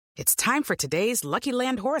It's time for today's Lucky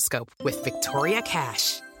Land horoscope with Victoria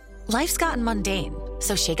Cash. Life's gotten mundane,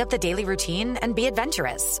 so shake up the daily routine and be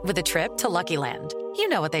adventurous with a trip to Lucky Land. You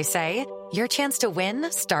know what they say, your chance to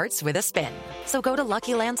win starts with a spin. So go to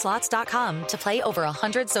LuckyLandSlots.com to play over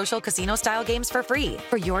 100 social casino-style games for free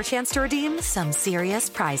for your chance to redeem some serious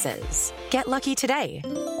prizes. Get lucky today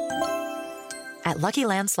at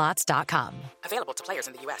LuckyLandSlots.com. Available to players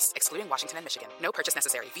in the U.S., excluding Washington and Michigan. No purchase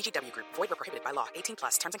necessary. VGW Group. Void where prohibited by law. 18+.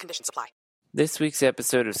 Terms and conditions apply. This week's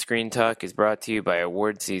episode of Screen Talk is brought to you by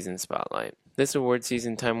Award Season Spotlight. This award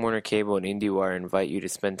season, Time Warner Cable and IndieWire invite you to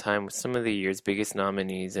spend time with some of the year's biggest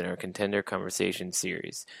nominees in our Contender Conversation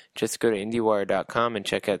series. Just go to IndieWire.com and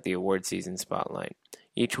check out the Award Season Spotlight.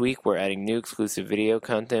 Each week, we're adding new exclusive video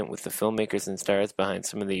content with the filmmakers and stars behind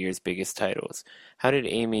some of the year's biggest titles. How did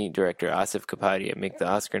Amy director Asif Kapadia make the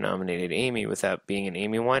Oscar-nominated Amy without being an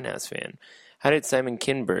Amy Winehouse fan? How did Simon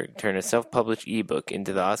Kinberg turn a self-published ebook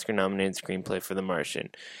into the Oscar-nominated screenplay for The Martian?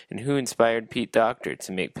 And who inspired Pete Docter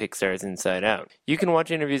to make Pixar's Inside Out? You can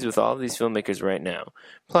watch interviews with all of these filmmakers right now.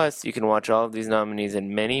 Plus, you can watch all of these nominees and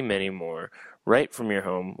many, many more right from your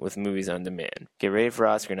home with Movies on Demand. Get ready for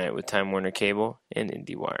Oscar night with Time Warner Cable and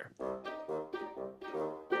IndieWire.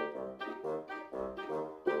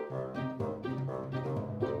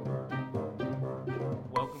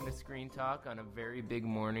 Welcome to Screen Talk on a very big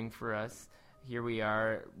morning for us. Here we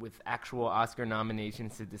are with actual Oscar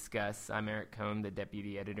nominations to discuss. I'm Eric Cohn, the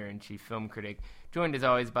Deputy Editor-in-Chief Film Critic, joined as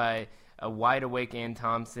always by a wide-awake Ann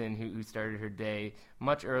Thompson, who started her day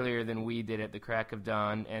much earlier than we did at the crack of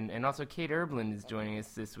dawn, and also Kate Erblin is joining us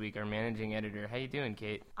this week, our managing editor. How you doing,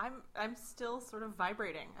 Kate? I'm still sort of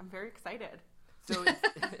vibrating. I'm very excited. So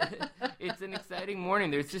it's an exciting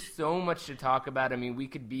morning. There's just so much to talk about. I mean, we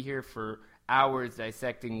could be here for hours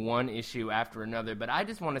dissecting one issue after another, but I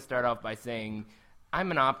just want to start off by saying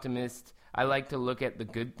I'm an optimist. I like to look at the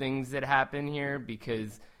good things that happen here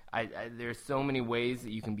because there's so many ways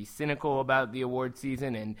that you can be cynical about the award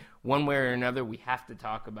season, and one way or another, we have to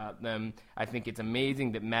talk about them. I think it's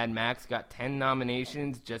amazing that Mad Max got 10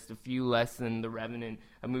 nominations, just a few less than The Revenant,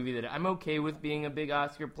 a movie that I'm okay with being a big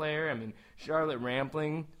Oscar player. I mean, Charlotte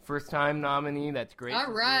Rampling, first-time nominee, that's great.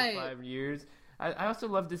 All right. 5 years. I also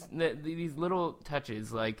love these little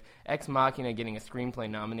touches, like Ex Machina getting a screenplay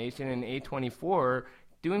nomination, and A24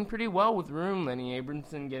 doing pretty well with Room, Lenny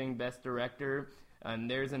Abramson getting Best Director. And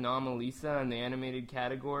there's Anomalisa in the animated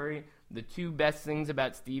category. The two best things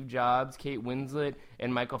about Steve Jobs, Kate Winslet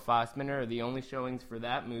and Michael Fassbender, are the only showings for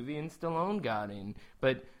that movie, and Stallone got in.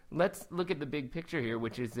 But let's look at the big picture here,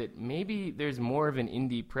 which is that maybe there's more of an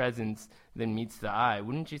indie presence than meets the eye.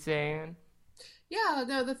 Wouldn't you say, Anne? Yeah,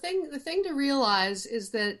 no, the thing to realize is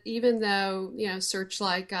that even though,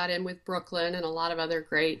 Searchlight got in with Brooklyn and a lot of other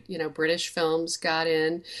great, British films got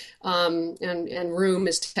in, and Room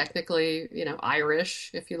is technically,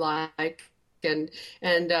 Irish, if you like, and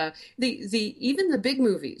the even the big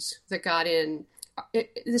movies that got in,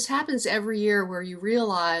 this happens every year where you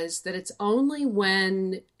realize that it's only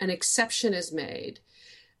when an exception is made.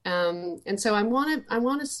 And so I want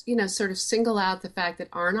to, sort of single out the fact that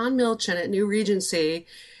Arnon Milchan at New Regency,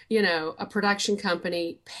 a production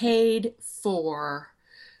company, paid for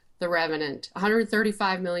The Revenant,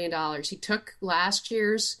 $135 million. He took last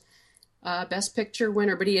year's Best Picture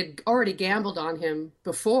winner, but he had already gambled on him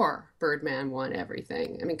before Birdman won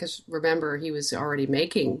everything. I mean, because remember, he was already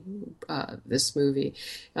making this movie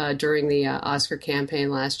during the Oscar campaign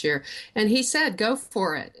last year. And he said, go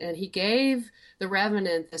for it. And he gave The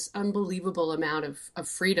Revenant this unbelievable amount of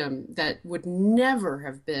freedom that would never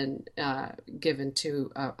have been given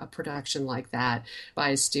to a production like that by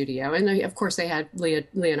a studio. And of course, they had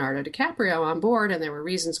Leonardo DiCaprio on board, and there were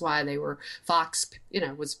reasons why they were Fox,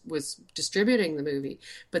 was distributing the movie,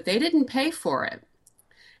 but they didn't pay for it.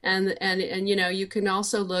 And you can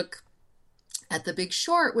also look at The Big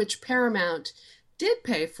Short, which Paramount did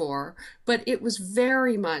pay for, but it was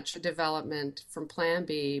very much a development from Plan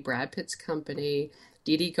B, Brad Pitt's company,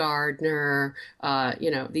 Didi Gardner,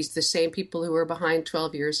 the same people who were behind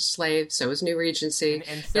 12 Years a Slave. So was New Regency.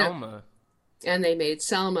 And Selma. And they made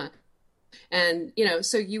Selma. And,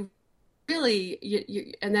 so you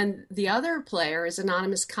really, and then the other player is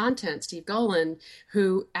Anonymous Content, Steve Golan,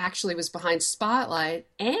 who actually was behind Spotlight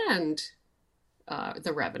and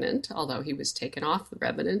The Revenant, although he was taken off The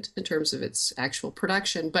Revenant in terms of its actual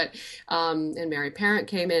production. But and Mary Parent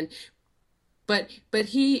came in. but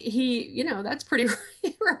he that's pretty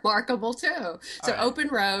remarkable too. So right. Open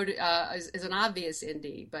Road is an obvious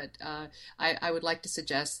indie, but I would like to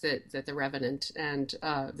suggest that The Revenant and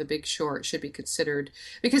The Big Short should be considered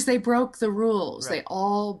because they broke the rules. Right. They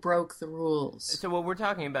all broke the rules. So what we're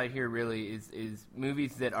talking about here really is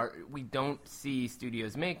movies that we don't see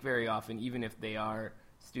studios make very often, even if they are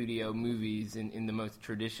studio movies in the most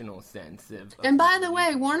traditional sense. And by the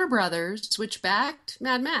way, Warner Brothers, which backed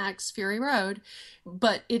Mad Max, Fury Road,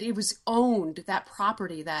 but it was owned, that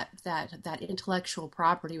property, that intellectual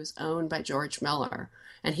property was owned by George Miller.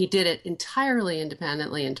 And he did it entirely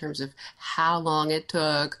independently in terms of how long it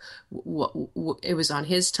took. It was on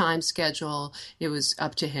his time schedule. It was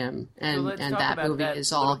up to him. And that movie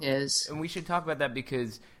is all his. And we should talk about that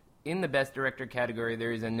because in the Best Director category,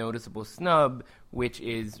 there is a noticeable snub, which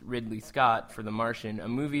is Ridley Scott for The Martian, a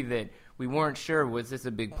movie that we weren't sure, was this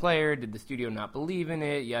a big player? Did the studio not believe in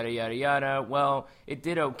it? Yada, yada, yada. Well, it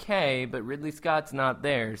did okay, but Ridley Scott's not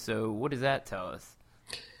there, so what does that tell us?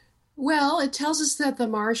 Well, it tells us that The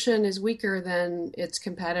Martian is weaker than its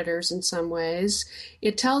competitors in some ways.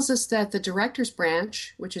 It tells us that the director's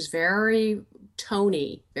branch, which is very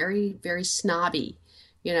Tony, very, very snobby,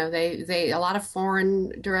 they a lot of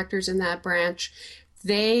foreign directors in that branch,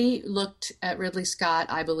 they looked at Ridley Scott,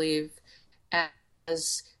 I believe,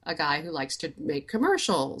 as a guy who likes to make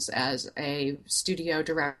commercials, as a studio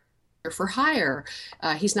director for hire.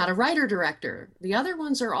 He's not a writer-director. The other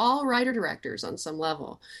ones are all writer-directors on some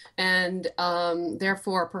level. And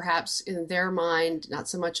therefore, perhaps in their mind, not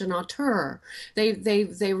so much an auteur.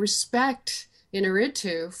 They respect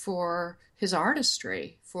Inarritu for his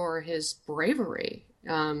artistry, for his bravery.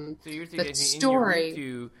 So you're suggesting the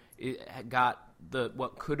story Inarritu got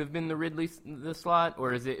what could have been the slot,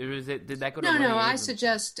 or is it did that go to No, I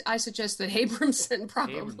suggest that Abramson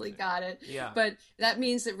probably got it. Yeah. But that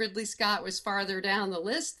means that Ridley Scott was farther down the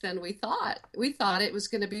list than we thought. We thought it was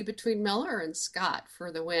going to be between Miller and Scott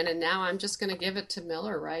for the win, and now I'm just going to give it to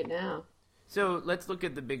Miller right now. So let's look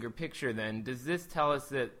at the bigger picture then. Does this tell us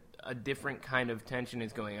that a different kind of tension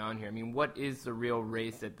is going on here? I mean, what is the real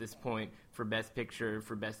race at this point for Best Picture,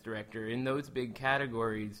 for Best Director? In those big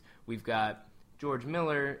categories, we've got George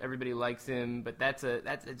Miller, everybody likes him, but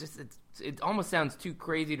it almost sounds too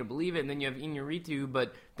crazy to believe it. And then you have Inarritu,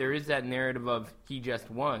 but there is that narrative of he just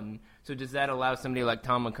won. So does that allow somebody like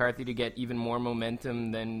Tom McCarthy to get even more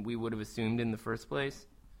momentum than we would have assumed in the first place?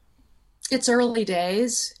 It's early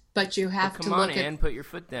days, but you have to look at... Come on, Ann, put your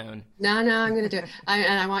foot down. No, I'm going to do it.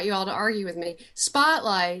 And I want you all to argue with me.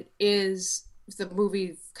 Spotlight is the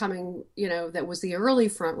movie coming, that was the early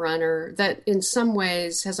front runner that in some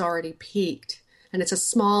ways has already peaked. And it's a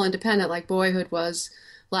small independent like Boyhood was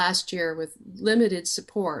last year with limited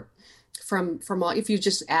support from all. If you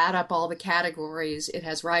just add up all the categories, it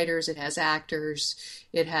has writers, it has actors,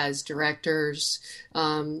 it has directors,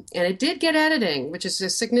 and it did get editing, which is a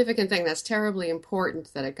significant thing. That's terribly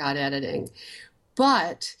important that it got editing.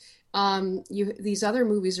 But these other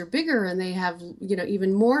movies are bigger and they have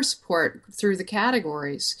even more support through the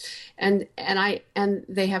categories, and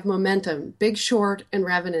they have momentum. Big Short and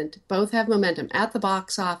Revenant both have momentum at the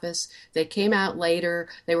box office. They came out later.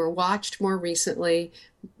 They were watched more recently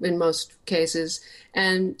in most cases,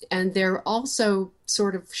 and they're also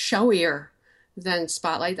sort of showier than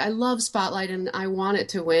Spotlight. I love Spotlight and I want it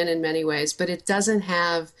to win in many ways, but it doesn't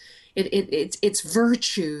have its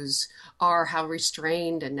virtues are how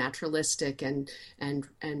restrained and naturalistic and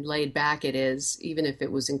laid back it is, even if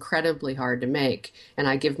it was incredibly hard to make. And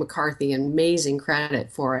I give McCarthy amazing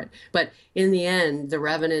credit for it. But in the end, The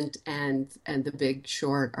Revenant and The Big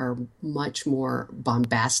Short are much more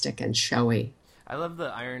bombastic and showy. I love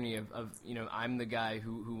the irony of I'm the guy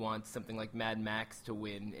who wants something like Mad Max to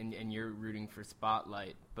win, and you're rooting for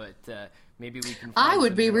Spotlight, but maybe we can. I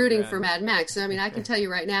would be rooting for Mad Max. I mean, I can tell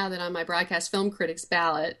you right now that on my Broadcast Film Critics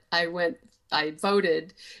ballot, I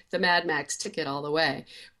voted the Mad Max ticket all the way.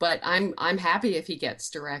 But I'm happy if he gets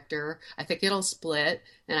director. I think it'll split,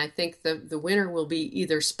 and I think the winner will be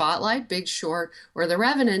either Spotlight, Big Short, or The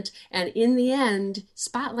Revenant. And in the end,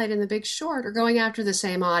 Spotlight and The Big Short are going after the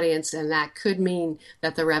same audience, and that could mean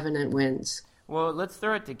that The Revenant wins. Well, let's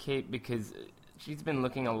throw it to Kate because she's been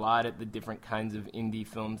looking a lot at the different kinds of indie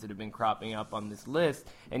films that have been cropping up on this list.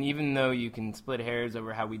 And even though you can split hairs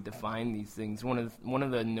over how we define these things, one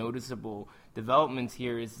of the noticeable developments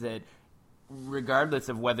here is that regardless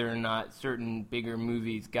of whether or not certain bigger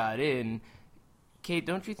movies got in, Kate,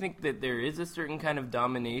 don't you think that there is a certain kind of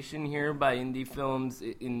domination here by indie films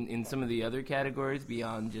in some of the other categories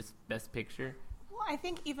beyond just Best Picture? Well, Well, I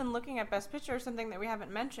think even looking at Best Picture, something that we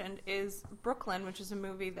haven't mentioned is Brooklyn, which is a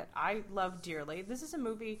movie that I love dearly. This is a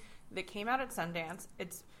movie that came out at Sundance.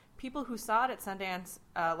 It's people who saw it at Sundance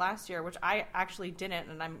last year, which I actually didn't,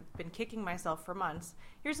 and I've been kicking myself for months.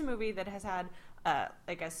 Here's a movie that has had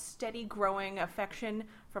like a steady growing affection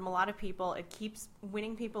from a lot of people. It keeps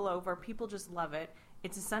winning people over. People just love it.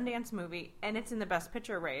 It's a Sundance movie, and it's in the Best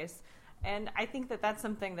Picture race. And I think that that's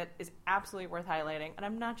something that is absolutely worth highlighting. And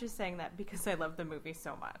I'm not just saying that because I love the movie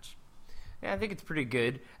so much. Yeah, I think it's pretty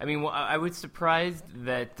good. I mean, I was surprised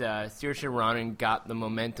that Saoirse Ronan got the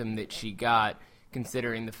momentum that she got,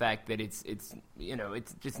 considering the fact that it's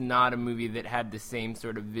just not a movie that had the same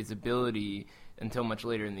sort of visibility until much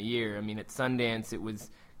later in the year. I mean, at Sundance,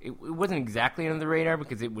 it wasn't exactly under the radar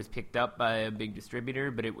because it was picked up by a big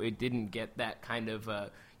distributor, but it didn't get that kind of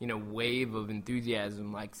wave of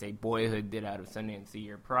enthusiasm like, say, Boyhood did out of Sundance the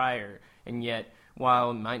year prior. And yet, while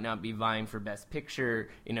it might not be vying for Best Picture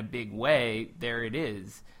in a big way, there it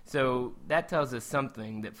is. So that tells us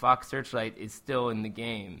something, that Fox Searchlight is still in the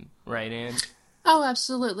game, right, Anne? Oh,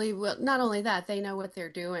 absolutely. Well, not only that, they know what they're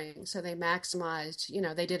doing. So they maximized,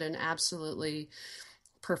 they did an absolutely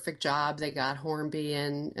perfect job. They got Hornby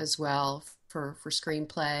in as well for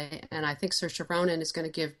screenplay. And I think Saoirse Ronan is going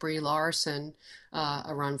to give Brie Larson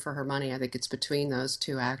a run for her money. I think it's between those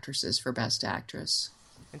two actresses for Best Actress.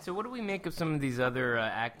 And so what do we make of some of these other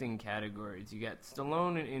acting categories? You got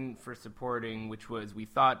Stallone in for supporting, which was, we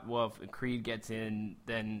thought, well, if Creed gets in,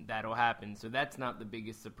 then that'll happen. So that's not the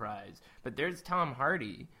biggest surprise. But there's Tom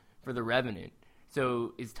Hardy for The Revenant.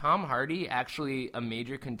 So is Tom Hardy actually a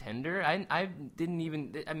major contender? I didn't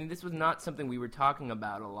even, this was not something we were talking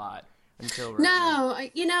about a lot until right now.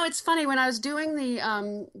 No, it's funny. When I was doing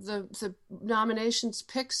the nominations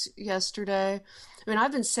picks yesterday,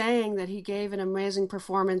 I've been saying that he gave an amazing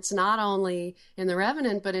performance not only in The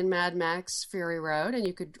Revenant, but in Mad Max Fury Road, and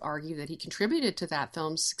you could argue that he contributed to that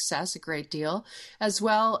film's success a great deal, as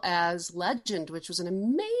well as Legend, which was an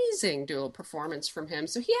amazing dual performance from him.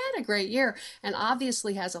 So he had a great year, and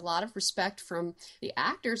obviously has a lot of respect from the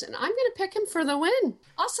actors, and I'm going to pick him for the win.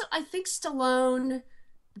 Also, I think Stallone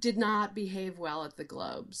did not behave well at the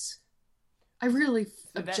Globes. I really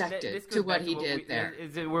objected to what he did there.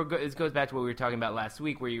 It goes back to what we were talking about last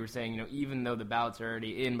week, where you were saying, even though the ballots are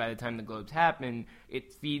already in by the time the Globes happen,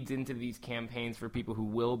 it feeds into these campaigns for people who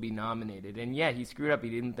will be nominated. And yeah, he screwed up.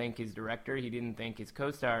 He didn't thank his director. He didn't thank his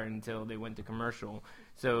co-star until they went to commercial.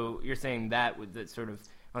 So you're saying that sort of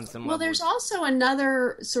on some level. Well, there's also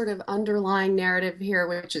another sort of underlying narrative here,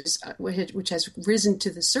 which has risen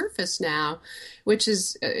to the surface now, which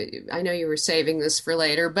is, I know you were saving this for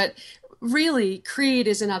later, but really, Creed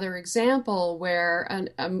is another example where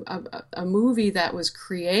a movie that was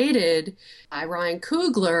created by Ryan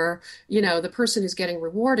Coogler, the person who's getting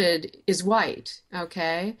rewarded is white,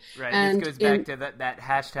 okay? Right, and this goes back to that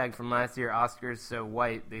hashtag from last year, Oscars so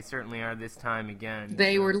white. They certainly are this time again.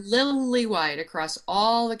 They were literally white across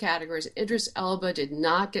all the categories. Idris Elba did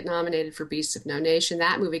not get nominated for Beasts of No Nation.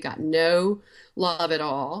 That movie got no love at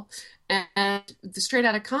all. And Straight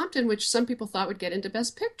Outta Compton, which some people thought would get into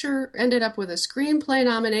Best Picture, ended up with a screenplay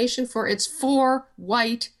nomination for its 4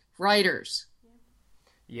 white writers.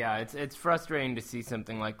 Yeah, it's frustrating to see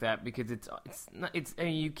something like that because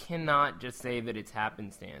you cannot just say that it's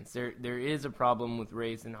happenstance. There is a problem with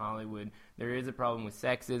race in Hollywood. There is a problem with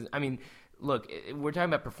sexism. Look, we're talking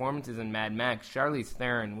about performances in Mad Max. Charlize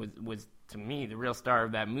Theron was to me the real star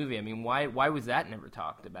of that movie. Why was that never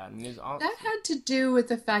talked about? That had to do with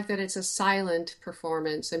the fact that it's a silent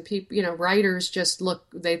performance, and people, writers just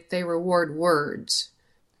they reward words.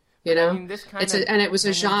 This kind and it was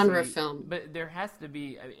a genre film. But there has to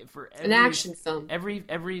be an action film.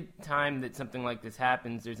 Every time that something like this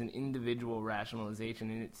happens, there's an individual rationalization,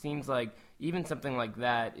 and it seems like even something like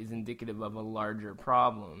that is indicative of a larger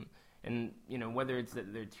problem. And, whether it's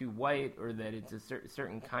that they're too white or that it's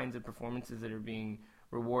certain kinds of performances that are being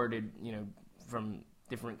rewarded, from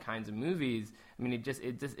different kinds of movies,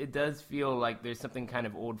 it does feel like there's something kind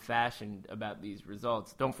of old-fashioned about these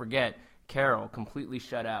results. Don't forget, Carol completely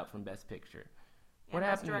shut out from Best Picture. What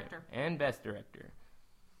happened to her? And Best Director.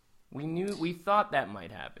 We thought that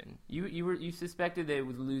might happen. You suspected that it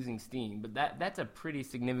was losing steam, but that's a pretty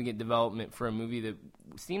significant development for a movie that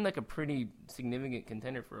seemed like a pretty significant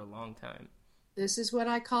contender for a long time. This is what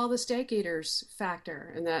I call the steak eaters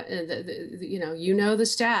factor, and that the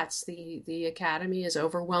stats. The Academy is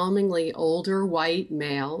overwhelmingly older white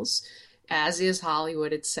males, as is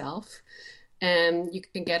Hollywood itself. and you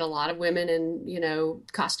can get a lot of women in,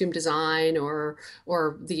 costume design, or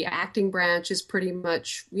the acting branch is pretty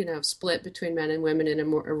much, split between men and women in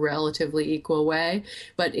a relatively equal way.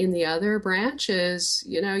 But in the other branches,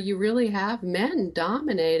 you really have men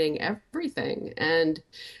dominating everything, and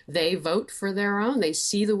they vote for their own. They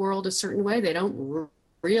see the world a certain way. They don't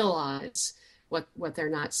realize what they're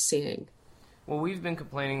not seeing. Well, we've been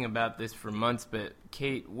complaining about this for months, but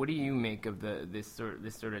Kate, what do you make of this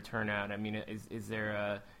sort of turnout? I mean, is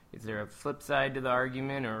there a flip side to the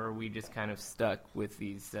argument, or are we just kind of stuck with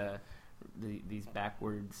these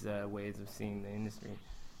backwards ways of seeing the industry?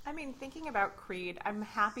 I mean, thinking about Creed, I'm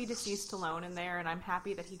happy to see Stallone in there, and I'm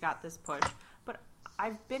happy that he got this push. But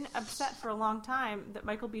I've been upset for a long time that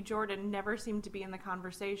Michael B. Jordan never seemed to be in the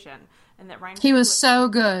conversation, and that Ryan. He was so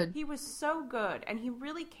good. He was so good, and he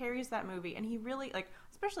really carries that movie. And he really,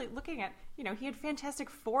 especially looking at, he had Fantastic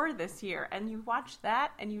Four this year, and you watch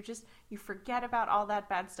that, and you forget about all that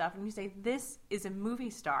bad stuff, and you say, this is a movie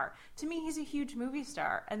star. To me, he's a huge movie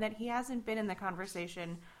star, and that he hasn't been in the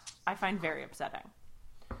conversation, I find very upsetting.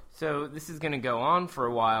 So this is going to go on for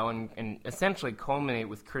a while and essentially culminate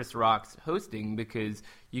with Chris Rock's hosting, because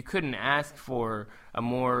you couldn't ask for a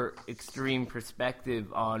more extreme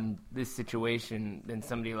perspective on this situation than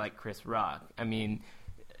somebody like Chris Rock. I mean,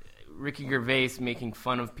 Ricky Gervais making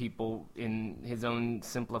fun of people in his own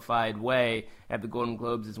simplified way at the Golden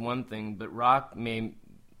Globes is one thing, but Rock may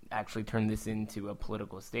actually turn this into a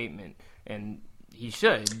political statement, and he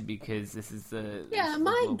should, because this is the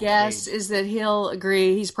my guess is that he'll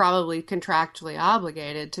agree. He's probably contractually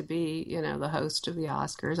obligated to be, the host of the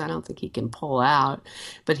Oscars. I don't think he can pull out,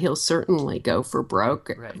 but he'll certainly go for broke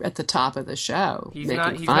at the top of the show. He's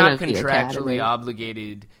not contractually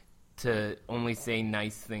obligated to only say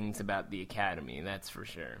nice things about the Academy. That's for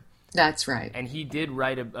sure. That's right. And he did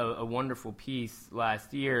write a wonderful piece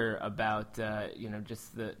last year about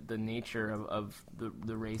just the nature of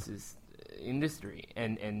the racist industry,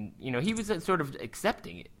 and he was sort of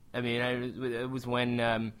accepting it. I mean, it was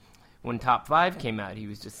when Top 5 came out, he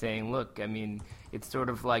was just saying, look, I mean, it's sort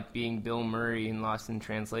of like being Bill Murray in Lost in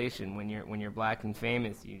Translation. When you're black and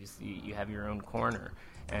famous, you have your own corner,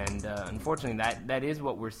 and unfortunately that is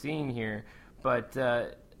what we're seeing here. But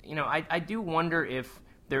I do wonder if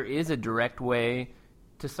there is a direct way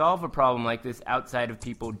to solve a problem like this outside of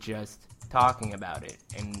people just talking about it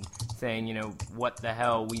and saying, what the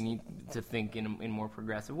hell, we need to think in more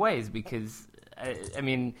progressive ways, because, I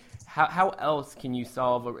mean, how else can you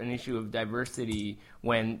solve an issue of diversity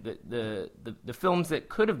when the films that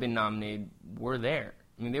could have been nominated were there?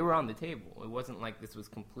 I mean, they were on the table. It wasn't like this was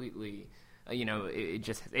completely, it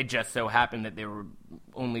just so happened that there were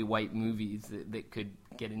only white movies that could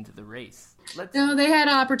get into the race. No, they had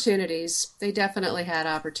opportunities. They definitely had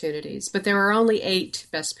opportunities, but there were only 8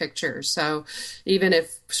 Best Pictures. So even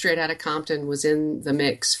if Straight Outta Compton was in the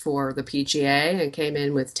mix for the PGA and came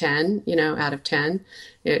in with 10, out of 10,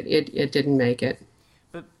 it didn't make it.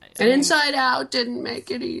 But Inside Out didn't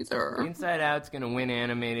make it either. Inside Out's going to win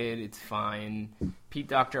animated. It's fine. Pete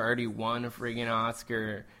Docter already won a friggin'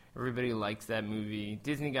 Oscar. Everybody likes that movie.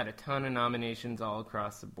 Disney got a ton of nominations all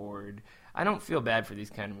across the board. I don't feel bad for these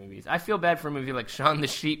kind of movies. I feel bad for a movie like Shaun the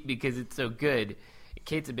Sheep because it's so good.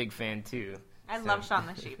 Kate's a big fan, too. I love Shaun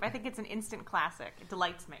the Sheep. I think it's an instant classic. It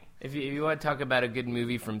delights me. If you want to talk about a good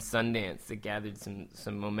movie from Sundance that gathered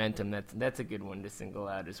some momentum, that's a good one to single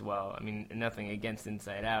out as well. I mean, nothing against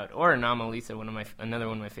Inside Out or Anomalisa, another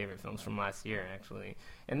one of my favorite films from last year, actually.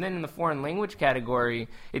 And then in the foreign language category,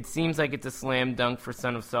 it seems like it's a slam dunk for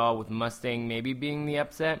Son of Saul, with Mustang maybe being the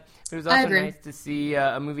upset. It was also nice to see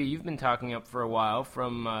a movie you've been talking up for a while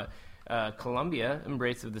from Colombia,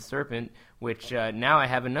 Embrace of the Serpent, which now I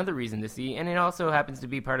have another reason to see, and it also happens to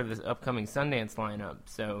be part of this upcoming Sundance lineup.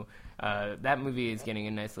 So that movie is getting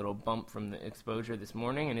a nice little bump from the exposure this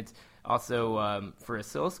morning, and it's also for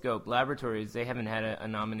Oscilloscope Laboratories. They haven't had a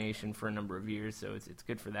nomination for a number of years, so it's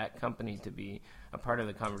good for that company to be a part of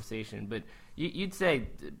the conversation. But you'd say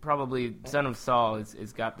probably Son of Saul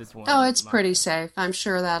has got this one. Oh, it's pretty safe. I'm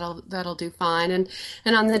sure that'll do fine. And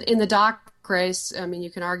in the doc race, I mean, you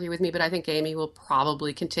can argue with me, but I think Amy will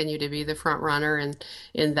probably continue to be the front runner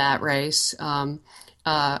in that race.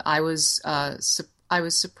 I was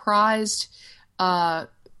surprised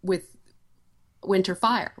with Winter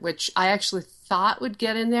Fire, which I actually thought would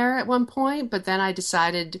get in there at one point, but then I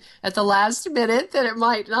decided at the last minute that it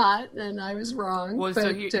might not, and I was wrong. Well,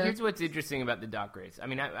 so here's what's interesting about the doc race. I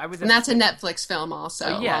mean, I was, and that's a Netflix film also,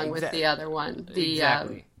 along with the other one,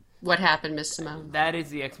 exactly. What Happened, Miss Simone. That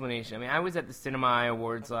is the explanation. I mean, I was at the Cinema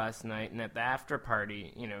Awards last night, and at the after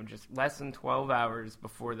party, just less than 12 hours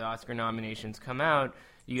before the Oscar nominations come out,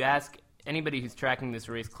 you ask anybody who's tracking this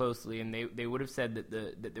race closely, and they would have said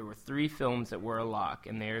that there were 3 films that were a lock,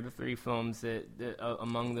 and they are the 3 films that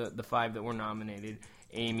among the 5 that were nominated: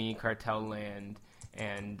 Amy, Cartel Land,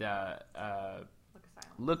 and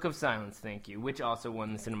Look of Silence, thank you, which also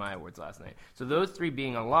won the Cinema Awards last night. So those 3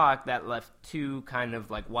 being a lock, that left 2 kind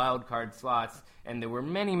of like wild card slots, and there were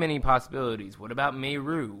many, many possibilities. What about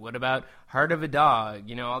Meru? What about Heart of a Dog?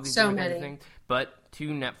 You know, all these different kinds of things. But 2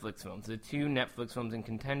 Netflix films, the 2 Netflix films in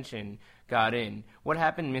contention got in. What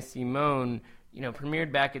Happened, Miss Simone, you know,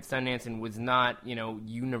 premiered back at Sundance and was not, you know,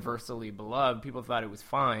 universally beloved. People thought it was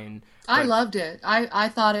fine. I loved it. I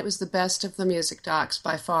thought it was the best of the music docs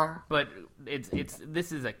by far. But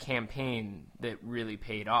this is a campaign that really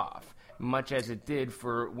paid off, much as it did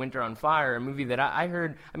for Winter on Fire, a movie that I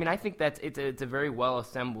heard. I mean, I think it's a very well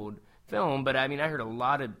assembled film, but I mean, I heard a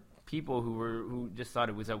lot of people who just thought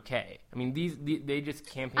it was okay. I mean, they just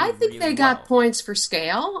campaigned. I think they got points for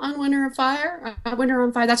scale on Winter on Fire. Winter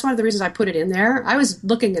on Fire. That's one of the reasons I put it in there. I was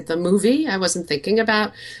looking at the movie. I wasn't thinking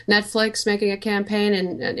about Netflix making a campaign,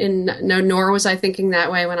 and nor was I thinking that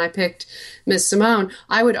way when I picked Miss Simone.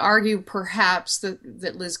 I would argue perhaps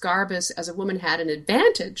that Liz Garbus, as a woman, had an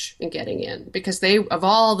advantage in getting in because they, of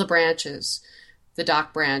all the branches, the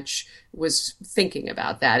doc branch was thinking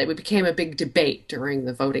about that. It became a big debate during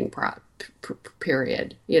the voting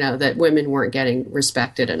period, you know, that women weren't getting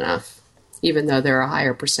respected enough, even though there are a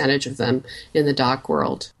higher percentage of them in the doc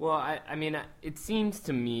world. Well, I mean, it seems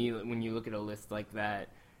to me when you look at a list like that,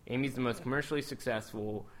 Amy's the most commercially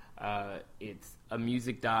successful. It's a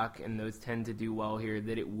music doc, and those tend to do well here,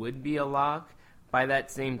 that it would be a lock. By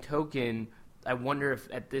that same token, I wonder if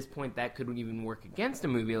at this point that could even work against a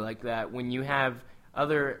movie like that when you have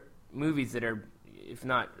other movies that are, if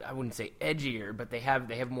not, I wouldn't say edgier, but they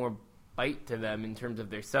have more bite to them in terms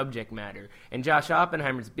of their subject matter. And Josh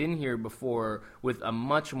Oppenheimer's been here before with a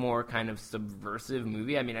much more kind of subversive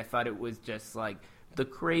movie. I mean, I thought it was just like the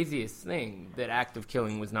craziest thing that Act of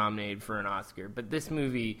Killing was nominated for an Oscar. But this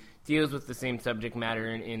movie deals with the same subject matter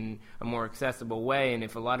in a more accessible way, and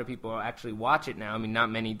if a lot of people actually watch it now, I mean, not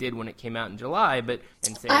many did when it came out in July,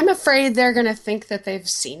 I'm afraid they're going to think that they've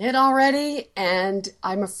seen it already, and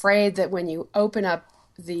I'm afraid that when you open up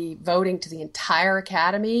the voting to the entire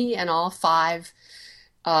Academy and all 5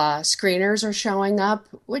 screeners are showing up,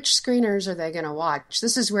 which screeners are they going to watch?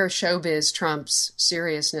 This is where showbiz trumps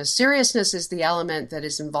seriousness. Seriousness is the element that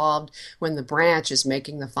is involved when the branch is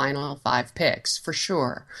making the final 5 picks, for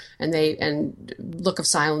sure. And Look of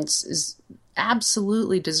Silence is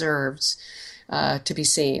absolutely deserves to be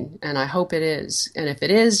seen, and I hope it is. And if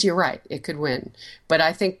it is, you're right, it could win. But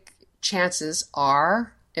I think chances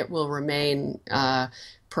are it will remain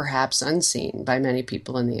perhaps unseen by many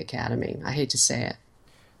people in the Academy. I hate to say it.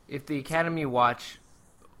 If the Academy watch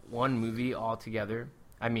one movie altogether,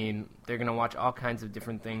 I mean, they're going to watch all kinds of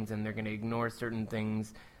different things, and they're going to ignore certain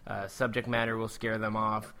things. Subject matter will scare them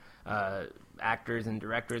off. Actors and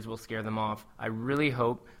directors will scare them off. I really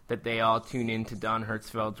hope that they all tune in to Don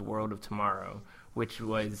Hertzfeldt's World of Tomorrow, which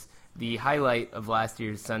was the highlight of last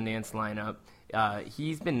year's Sundance lineup.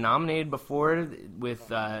 He's been nominated before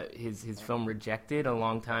with his film Rejected a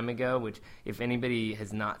long time ago, which if anybody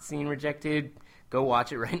has not seen Rejected, go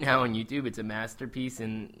watch it right now on YouTube. It's a masterpiece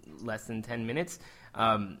in less than 10 minutes.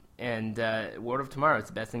 And World of Tomorrow, it's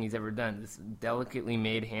the best thing he's ever done. This delicately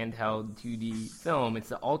made handheld 2D film. It's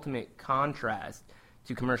the ultimate contrast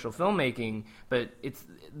to commercial filmmaking, but it's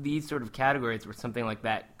these sort of categories where something like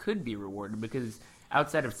that could be rewarded, because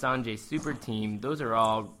outside of Sanjay's Super Team, those are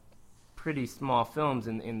all pretty small films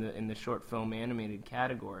in the short film animated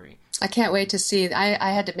category. I can't wait to see.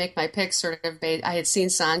 I had to make my picks sort of based. I had seen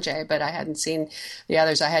Sanjay, but I hadn't seen the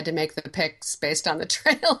others. I had to make the picks based on the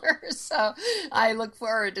trailers. So I look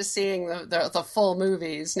forward to seeing the full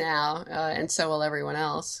movies now, and so will everyone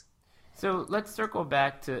else. So let's circle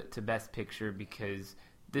back to Best Picture, because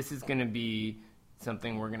this is going to be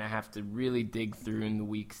something we're going to have to really dig through in the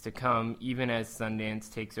weeks to come, even as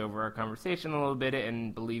Sundance takes over our conversation a little bit.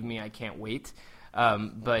 And believe me, I can't wait.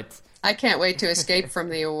 But I can't wait to escape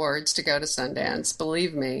from the awards to go to Sundance.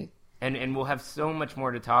 Believe me. And we'll have so much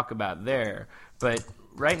more to talk about there. But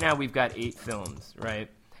right now we've got 8 films, right?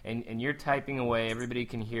 And you're typing away. Everybody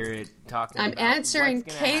can hear it talking. I'm answering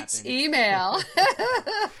Kate's email.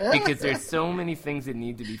 Because there's so many things that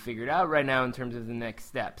need to be figured out right now in terms of the next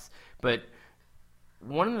steps. But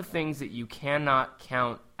one of the things that you cannot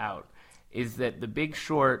count out is that The Big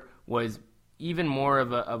Short was even more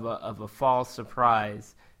of a false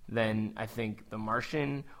surprise than, I think, The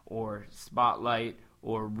Martian or Spotlight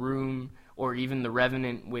or Room or even The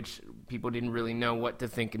Revenant, which people didn't really know what to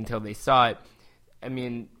think until they saw it. I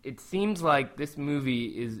mean, it seems like this movie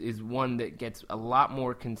is one that gets a lot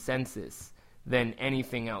more consensus than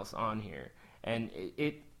anything else on here. And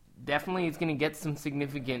it definitely is going to get some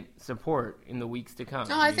significant support in the weeks to come.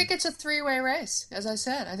 No, I think it's a three-way race, as I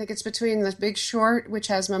said. I think it's between The Big Short, which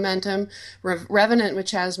has momentum, Revenant,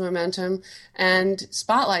 which has momentum, and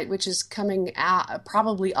Spotlight, which is coming out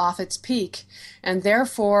probably off its peak. And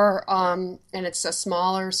therefore, and it's a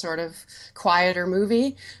smaller, sort of quieter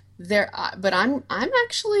movie. But I'm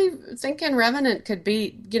actually thinking Revenant could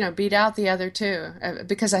beat out the other two,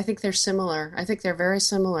 because I think they're similar. I think they're very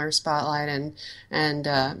similar, Spotlight and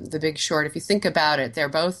The Big Short. If you think about it, they're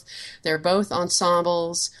both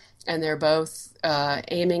ensembles, and they're both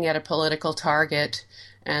aiming at a political target,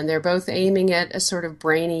 and they're both aiming at a sort of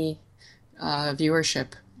brainy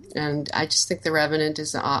viewership. And I just think The Revenant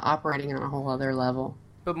is operating on a whole other level.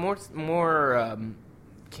 But more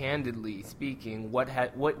candidly speaking,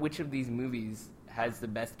 which of these movies has the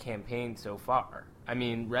best campaign so far? I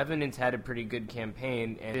mean, Revenant's had a pretty good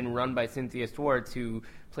campaign and been run by Cynthia Swartz, who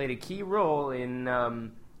played a key role in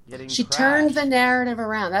getting She Crash. turned the narrative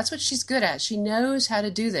around. That's what she's good at. She knows how to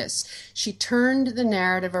do this. She turned the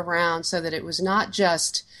narrative around so that it was not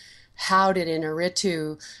just how did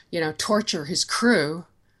Inarritu, torture his crew,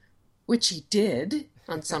 which he did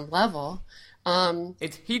on some level.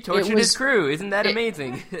 He tortured his crew. Isn't that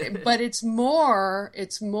amazing? But it's more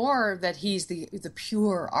that he's the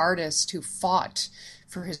pure artist who fought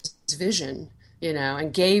for his vision,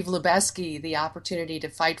 and gave Lubeski the opportunity to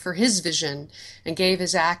fight for his vision, and gave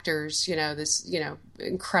his actors, this,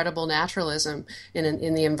 incredible naturalism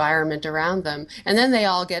in the environment around them. And then they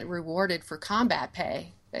all get rewarded for combat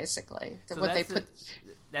pay, basically. So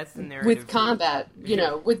that's the narrative. With combat,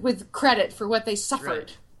 with credit for what they suffered.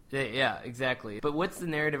 Right. Yeah, exactly. But what's the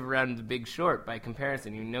narrative around The Big Short by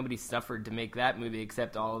comparison? Nobody suffered to make that movie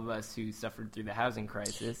except all of us who suffered through the housing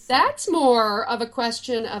crisis. That's more of a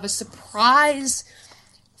question of a surprise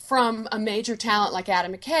from a major talent like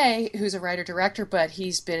Adam McKay, who's a writer-director, but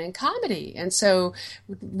he's been in comedy. And so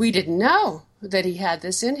we didn't know that he had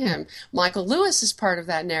this in him. Michael Lewis is part of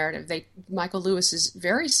that narrative. Michael Lewis is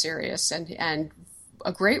very serious and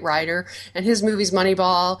a great writer, and his movies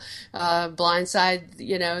Moneyball,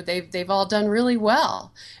 Blindside, they've all done really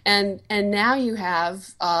well. And now you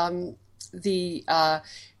have the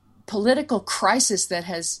political crisis that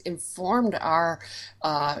has informed our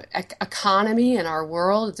economy and our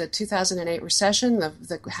world, the 2008 recession,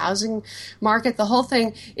 the housing market, the whole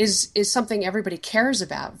thing is something everybody cares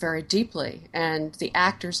about very deeply. And the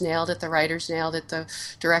actors nailed it, the writers nailed it, the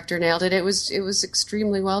director nailed it. It was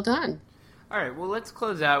extremely well done. All right, well, let's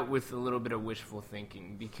close out with a little bit of wishful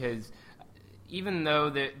thinking, because even though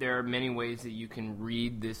there are many ways that you can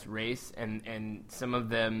read this race, and some of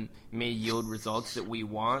them may yield results that we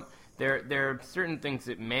want, there are certain things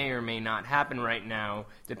that may or may not happen right now,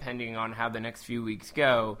 depending on how the next few weeks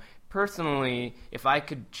go. Personally, if I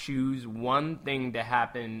could choose one thing to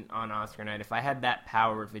happen on Oscar night, if I had that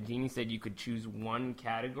power, if a genie said you could choose one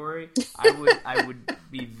category, I would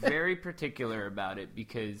be very particular about it,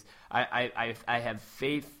 because I have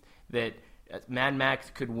faith that Mad Max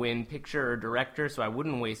could win picture or director, so I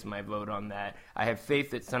wouldn't waste my vote on that. I have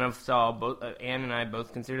faith that Son of Saul, both Anne and I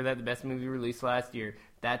both consider that the best movie released last year.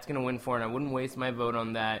 That's going to win for it, and I wouldn't waste my vote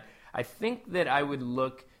on that. I think that I would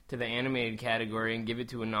look to the animated category and give it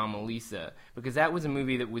to Anomalisa, because that was a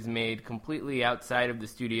movie that was made completely outside of the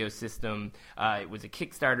studio system. It was a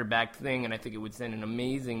Kickstarter-backed thing, and I think it would send an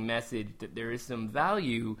amazing message that there is some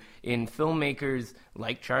value in filmmakers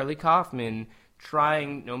like Charlie Kaufman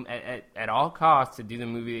trying at all costs to do the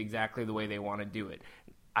movie exactly the way they want to do it.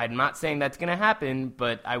 I'm not saying that's going to happen,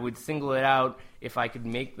 but I would single it out if I could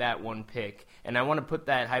make that one pick. And I want to put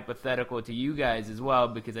that hypothetical to you guys as well,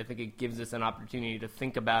 because I think it gives us an opportunity to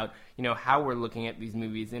think about, how we're looking at these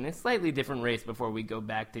movies in a slightly different race before we go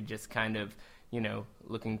back to just kind of,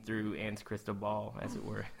 looking through Anne's crystal ball, as it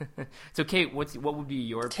were. So, Kate, what would be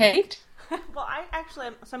your pick? Well,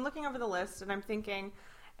 I'm looking over the list, and I'm thinking,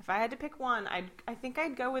 if I had to pick one, I think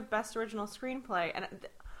I'd go with Best Original Screenplay. And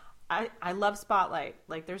I love Spotlight.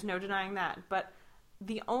 Like, there's no denying that. But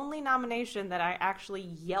the only nomination that I actually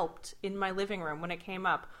yelped in my living room when it came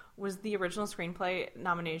up was the original screenplay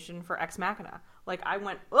nomination for Ex Machina. Like, I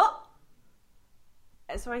went, oh!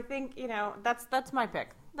 So I think, that's my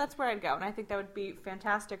pick. That's where I'd go. And I think that would be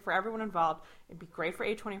fantastic for everyone involved. It'd be great for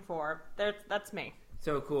A24. That's me.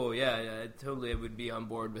 So cool, yeah, totally. I would be on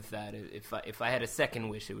board with that. If I had a second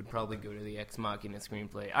wish, it would probably go to the Ex Machina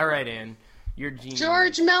screenplay. All right, Anne. You're genius.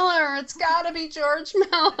 George Miller. It's got to be George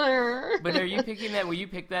Miller. But are you picking that? Will you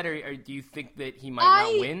pick that, or do you think that he might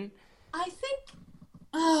not win? I think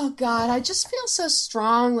Oh God, I just feel so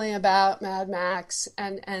strongly about Mad Max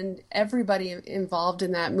and everybody involved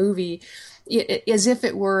in that movie, as if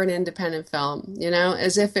it were an independent film,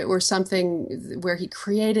 as if it were something where he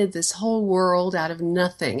created this whole world out of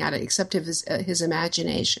nothing, except of his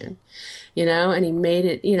imagination, and he made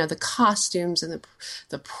it, the costumes and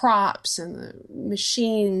the props and the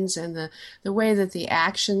machines and the way that the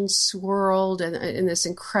action swirled and in this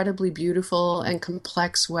incredibly beautiful and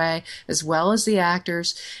complex way, as well as the actors.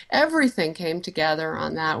 Everything came together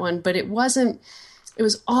on that one, but it was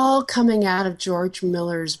all coming out of George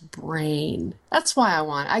Miller's brain. That's why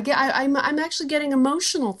I'm actually getting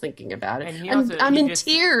emotional thinking about it. I'm in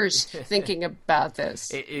tears thinking about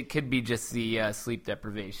this. It could be just the sleep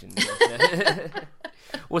deprivation.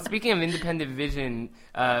 Well, speaking of independent vision,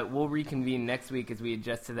 we'll reconvene next week as we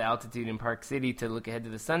adjust to the altitude in Park City to look ahead to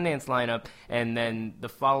the Sundance lineup. And then the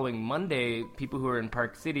following Monday, people who are in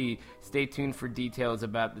Park City, stay tuned for details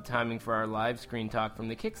about the timing for our live screen talk from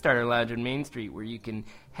the Kickstarter Lounge on Main Street, where you can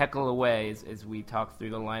heckle away as we talk through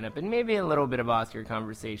the lineup and maybe a little bit of Oscar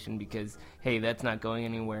conversation because, hey, that's not going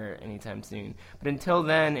anywhere anytime soon. But until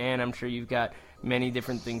then, Anne, I'm sure you've got many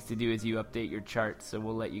different things to do as you update your charts, so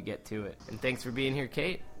we'll let you get to it. And thanks for being here,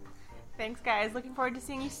 Kate. Thanks, guys. Looking forward to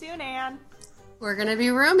seeing you soon, Anne. We're going to be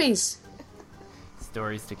roomies.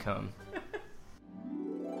 Stories to come.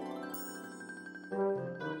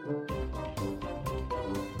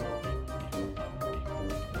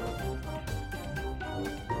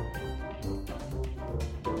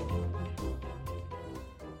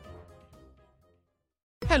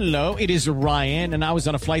 Hello, it is Ryan, and I was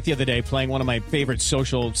on a flight the other day playing one of my favorite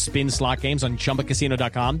social spin slot games on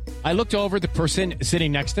ChumbaCasino.com. I looked over at the person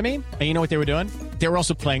sitting next to me, and you know what they were doing? They were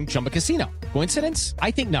also playing Chumba Casino. Coincidence?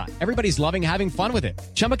 I think not. Everybody's loving having fun with it.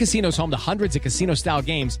 Chumba Casino is home to hundreds of casino-style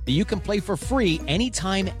games that you can play for free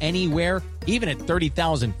anytime, anywhere, even at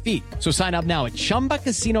 30,000 feet. So sign up now at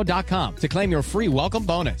ChumbaCasino.com to claim your free welcome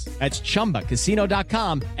bonus. That's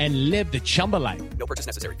ChumbaCasino.com and live the Chumba life. No purchase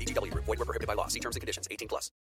necessary. VGW Group. Void where prohibited by law. See terms and conditions. 18+.